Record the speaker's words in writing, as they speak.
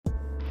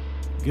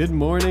Good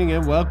morning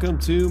and welcome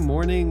to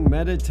Morning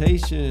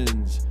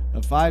Meditations,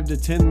 a 5 to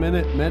 10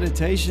 minute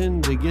meditation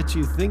to get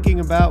you thinking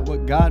about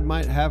what God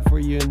might have for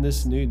you in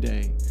this new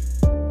day.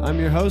 I'm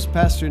your host,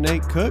 Pastor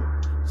Nate Cook,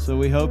 so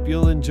we hope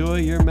you'll enjoy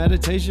your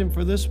meditation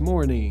for this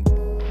morning.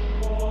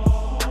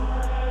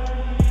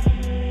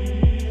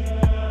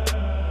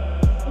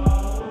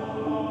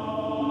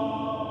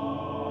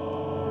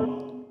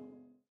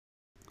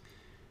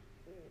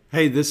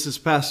 Hey, this is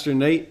Pastor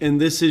Nate, and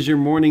this is your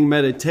morning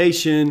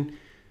meditation.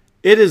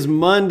 It is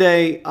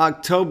Monday,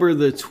 October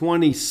the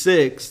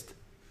 26th,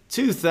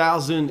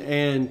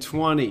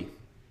 2020.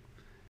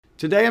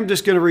 Today I'm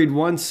just going to read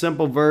one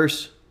simple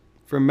verse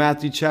from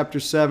Matthew chapter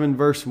 7,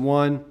 verse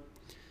 1.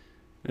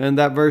 And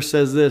that verse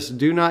says this: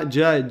 "Do not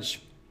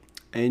judge,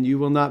 and you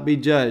will not be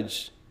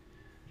judged,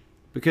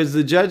 because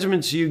the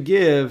judgments you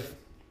give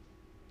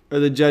are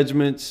the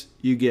judgments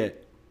you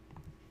get."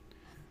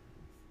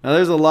 Now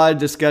there's a lot of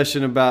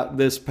discussion about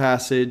this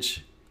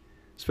passage,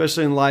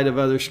 especially in light of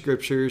other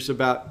scriptures,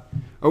 about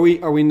are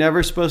we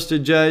never supposed to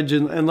judge?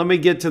 And let me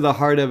get to the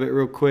heart of it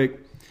real quick.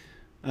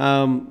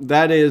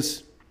 That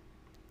is,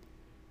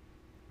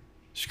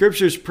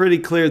 Scripture's pretty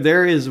clear.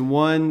 There is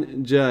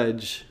one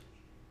judge,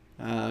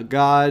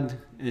 God,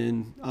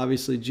 and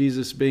obviously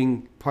Jesus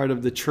being part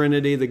of the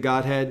Trinity, the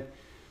Godhead,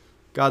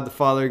 God the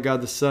Father,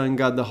 God the Son,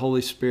 God the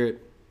Holy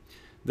Spirit.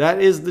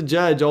 That is the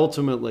judge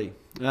ultimately.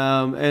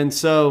 And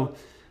so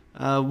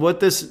what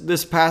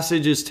this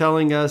passage is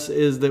telling us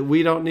is that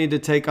we don't need to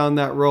take on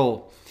that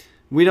role.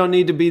 We don't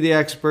need to be the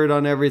expert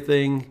on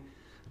everything,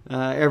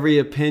 every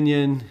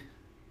opinion.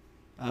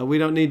 We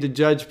don't need to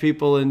judge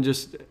people and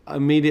just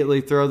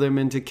immediately throw them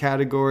into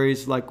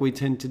categories like we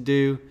tend to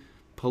do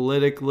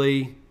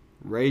politically,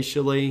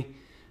 racially,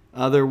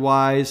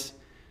 otherwise.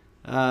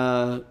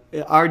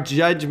 Our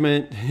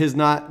judgment is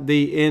not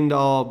the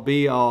end-all,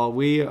 be-all.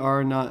 We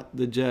are not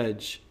the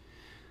judge.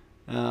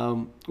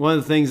 One of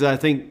the things I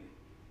think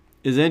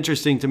is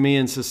interesting to me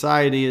in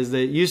society is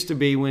that it used to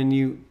be when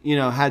you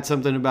had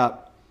something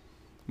about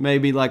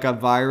maybe like a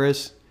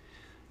virus,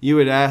 you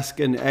would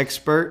ask an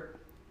expert.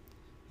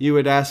 You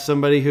would ask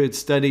somebody who had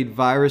studied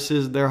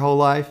viruses their whole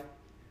life.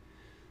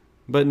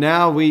 But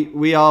now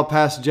we all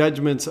pass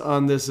judgments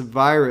on this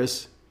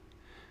virus.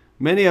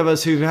 Many of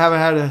us who haven't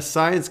had a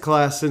science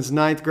class since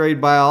 9th grade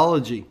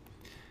biology.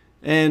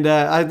 And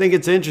I think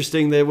it's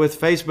interesting that with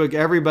Facebook,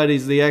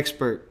 everybody's the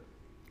expert.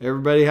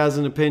 Everybody has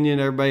an opinion.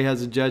 Everybody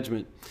has a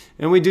judgment.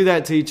 And we do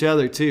that to each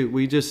other too.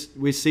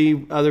 We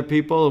see other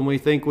people and we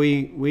think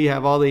we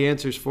have all the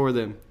answers for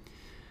them.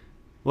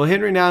 Well,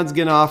 Henry Nouwen's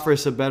going to offer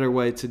us a better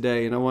way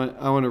today, and I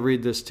want to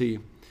read this to you.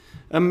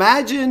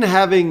 Imagine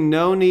having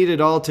no need at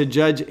all to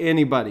judge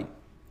anybody.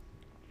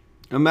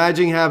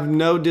 Imagine having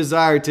no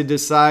desire to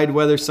decide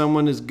whether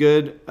someone is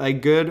a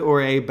good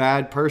or a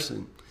bad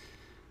person.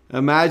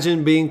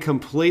 Imagine being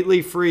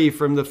completely free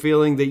from the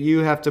feeling that you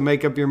have to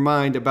make up your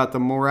mind about the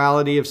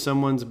morality of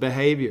someone's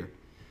behavior.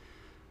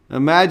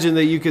 Imagine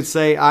that you could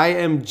say, "I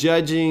am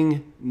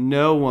judging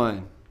no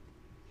one."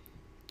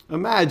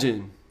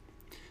 Imagine.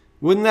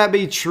 Wouldn't that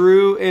be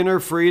true inner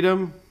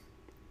freedom?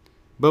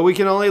 But we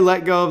can only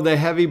let go of the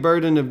heavy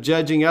burden of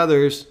judging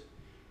others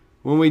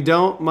when we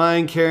don't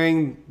mind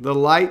carrying the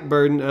light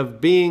burden of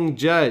being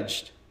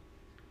judged.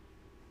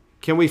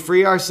 Can we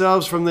free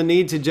ourselves from the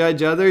need to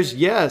judge others?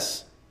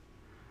 Yes.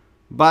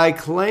 By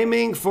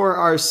claiming for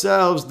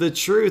ourselves the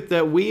truth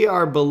that we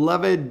are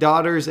beloved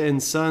daughters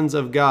and sons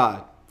of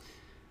God.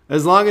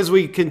 As long as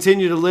we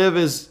continue to live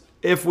as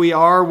if we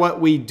are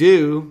what we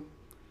do,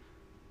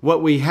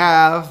 what we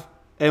have,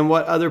 and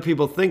what other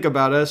people think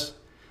about us,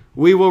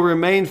 we will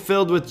remain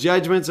filled with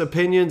judgments,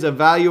 opinions,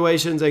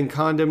 evaluations, and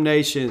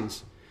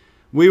condemnations.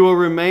 We will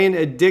remain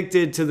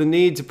addicted to the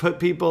need to put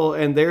people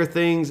and their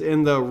things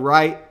in the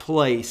right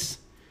place.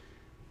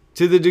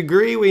 To the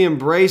degree we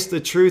embrace the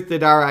truth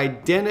that our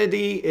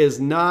identity is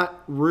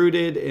not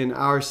rooted in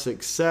our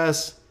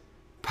success,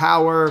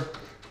 power,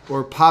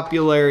 or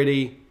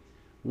popularity,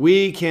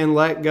 we can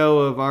let go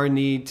of our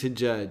need to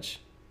judge.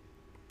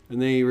 And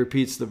then he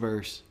repeats the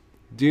verse.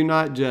 Do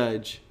not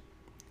judge,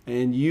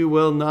 and you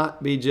will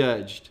not be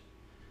judged,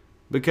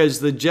 because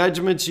the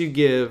judgments you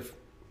give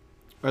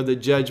are the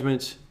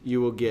judgments you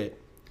will get.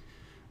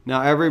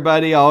 Now,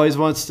 everybody always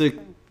wants to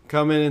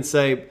come in and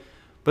say,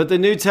 but the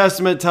New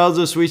Testament tells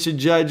us we should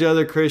judge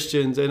other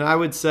Christians. And I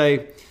would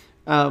say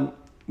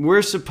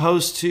we're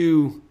supposed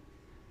to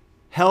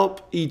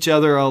help each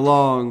other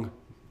along.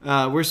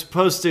 We're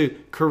supposed to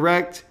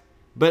correct,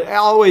 but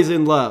always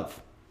in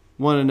love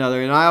one another.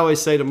 And I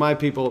always say to my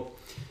people,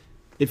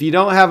 if you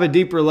don't have a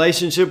deep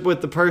relationship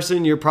with the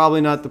person, you're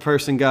probably not the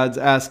person God's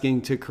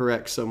asking to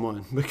correct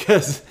someone,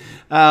 because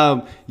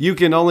you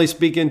can only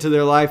speak into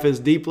their life as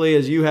deeply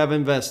as you have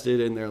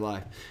invested in their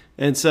life.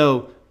 And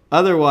so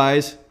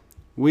otherwise,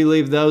 we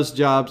leave those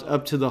jobs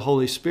up to the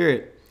Holy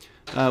Spirit.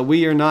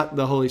 We are not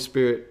the Holy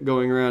Spirit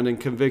going around and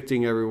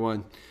convicting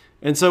everyone.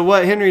 And so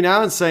what Henry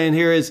Nouwen's saying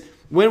here is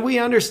when we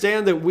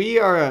understand that we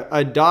are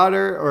a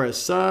daughter or a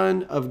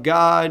son of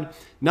God,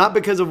 not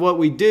because of what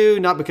we do,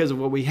 not because of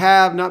what we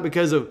have, not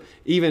because of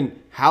even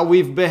how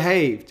we've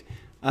behaved.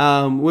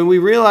 When we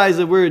realize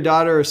that we're a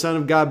daughter or son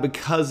of God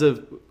because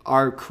of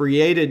our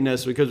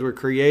createdness, because we're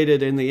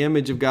created in the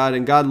image of God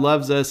and God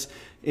loves us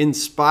in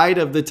spite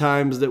of the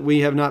times that we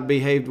have not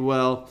behaved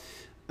well,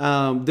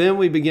 then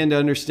we begin to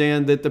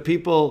understand that the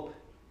people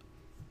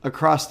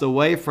across the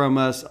way from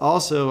us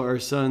also are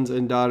sons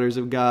and daughters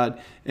of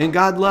God, and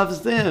God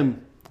loves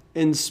them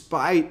in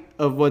spite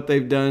of what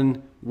they've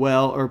done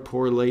well or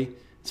poorly,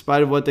 in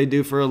spite of what they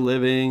do for a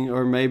living,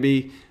 or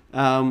maybe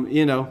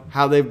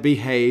how they've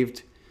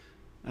behaved.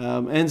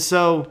 And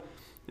so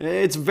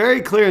it's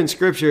very clear in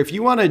Scripture. If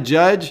you want to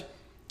judge,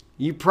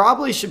 you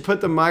probably should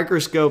put the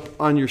microscope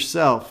on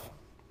yourself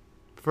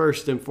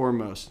first and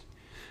foremost.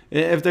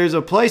 If there's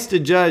a place to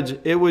judge,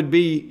 it would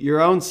be your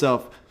own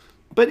self.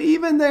 But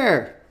even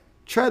there,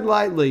 tread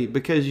lightly,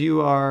 because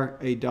you are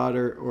a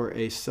daughter or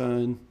a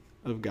son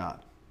of God.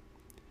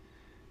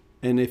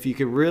 And if you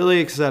can really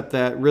accept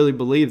that, really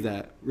believe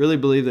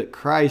that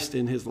Christ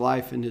in his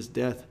life and his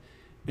death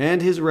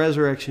and his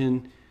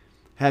resurrection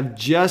have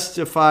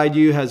justified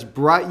you, has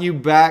brought you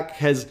back,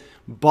 has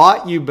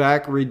bought you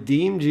back,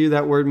 redeemed you,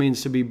 that word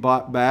means to be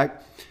bought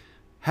back,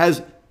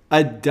 has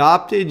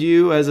adopted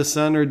you as a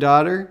son or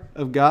daughter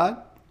of God.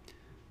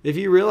 If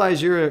you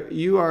realize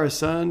you are a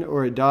son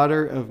or a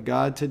daughter of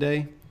God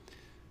today,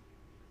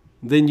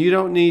 then you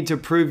don't need to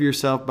prove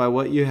yourself by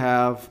what you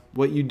have,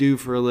 what you do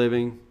for a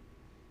living,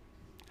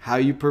 how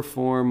you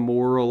perform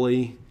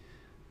morally,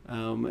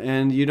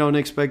 and you don't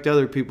expect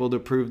other people to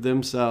prove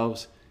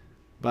themselves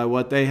by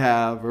what they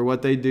have or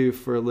what they do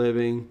for a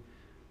living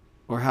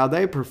or how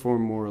they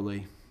perform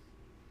morally.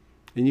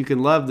 And you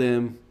can love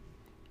them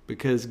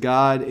because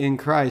God in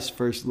Christ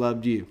first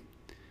loved you.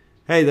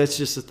 Hey, that's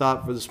just a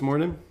thought for this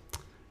morning,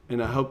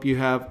 and I hope you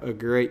have a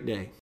great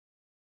day.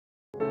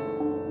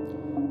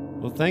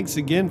 Well, thanks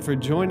again for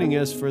joining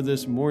us for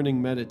this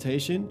morning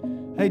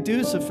meditation. Hey, do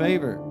us a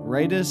favor,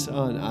 rate us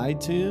on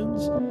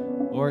iTunes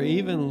or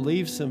even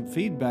leave some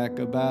feedback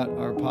about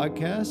our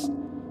podcast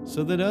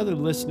so that other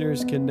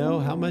listeners can know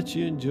how much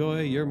you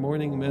enjoy your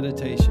morning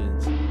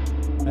meditations.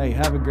 Hey,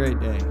 have a great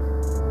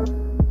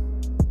day.